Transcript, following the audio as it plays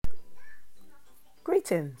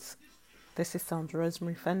Greetings. This is Sandra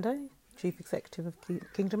Rosemary Fende, Chief Executive of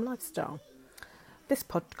Kingdom Lifestyle. This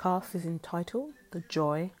podcast is entitled The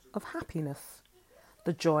Joy of Happiness.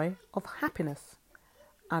 The Joy of Happiness,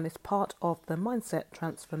 and is part of the Mindset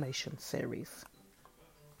Transformation series.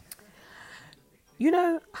 You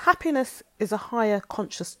know, happiness is a higher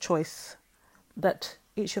conscious choice that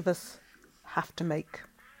each of us have to make.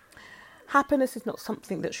 Happiness is not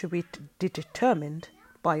something that should be determined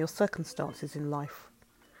by your circumstances in life.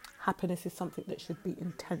 Happiness is something that should be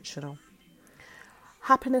intentional.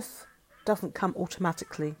 Happiness doesn't come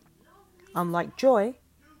automatically. Unlike joy,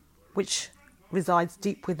 which resides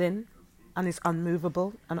deep within and is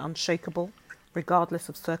unmovable and unshakable regardless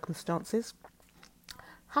of circumstances,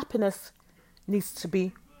 happiness needs to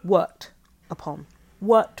be worked upon,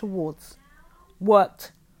 worked towards,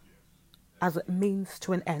 worked as a means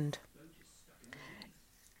to an end.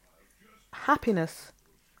 Happiness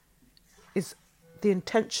is the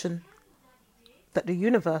intention that the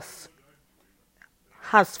universe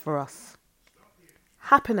has for us.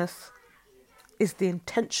 Happiness is the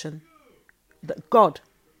intention that God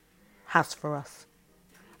has for us.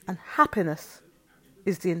 And happiness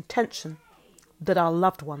is the intention that our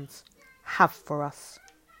loved ones have for us.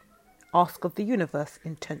 Ask of the universe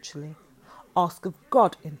intentionally. Ask of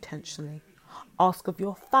God intentionally. Ask of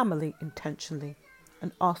your family intentionally.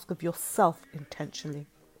 And ask of yourself intentionally.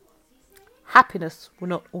 Happiness will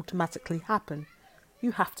not automatically happen.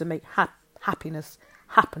 You have to make happiness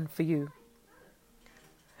happen for you.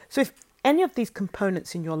 So if any of these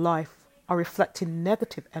components in your life are reflecting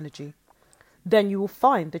negative energy, then you will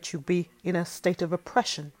find that you'll be in a state of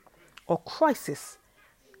oppression or crisis.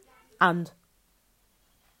 And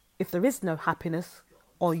if there is no happiness,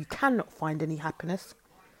 or you cannot find any happiness,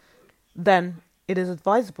 then it is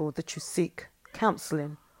advisable that you seek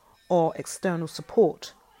counselling or external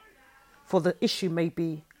support. For the issue may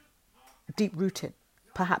be deep-rooted,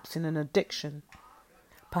 perhaps in an addiction,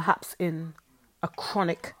 perhaps in a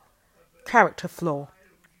chronic character flaw,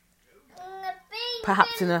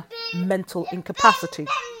 perhaps in a mental incapacity.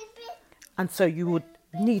 And so you would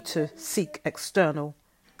need to seek external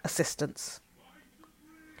assistance.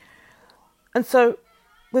 And so,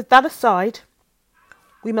 with that aside,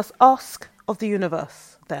 we must ask of the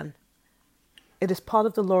universe then. It is part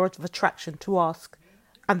of the law of attraction to ask,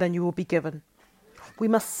 and then you will be given. We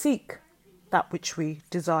must seek that which we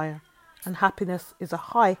desire, and happiness is a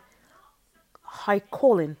high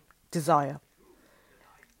calling desire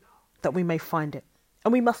that we may find it.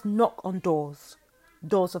 And we must knock on doors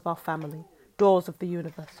of our family, doors of the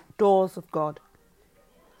universe, doors of God,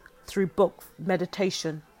 through books,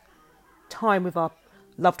 meditation, time with our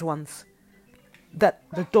loved ones, that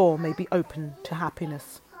the door may be open to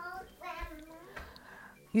happiness.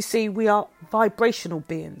 You see, we are vibrational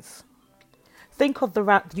beings. Think of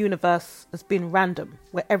the universe as being random,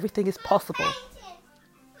 where everything is possible.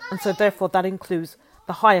 And so therefore that includes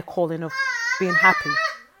the higher calling of being happy.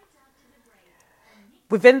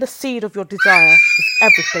 Within the seed of your desire is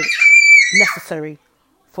everything necessary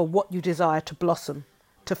for what you desire to blossom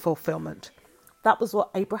to fulfillment. That was what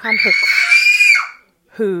Abraham Hicks,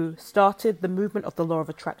 who started the movement of the law of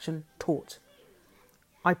attraction, taught.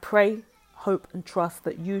 I pray, hope and trust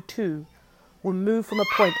that you too will move from a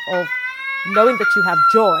point of knowing that you have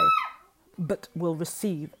joy, but will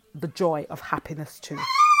receive the joy of happiness too.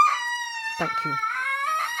 Thank you.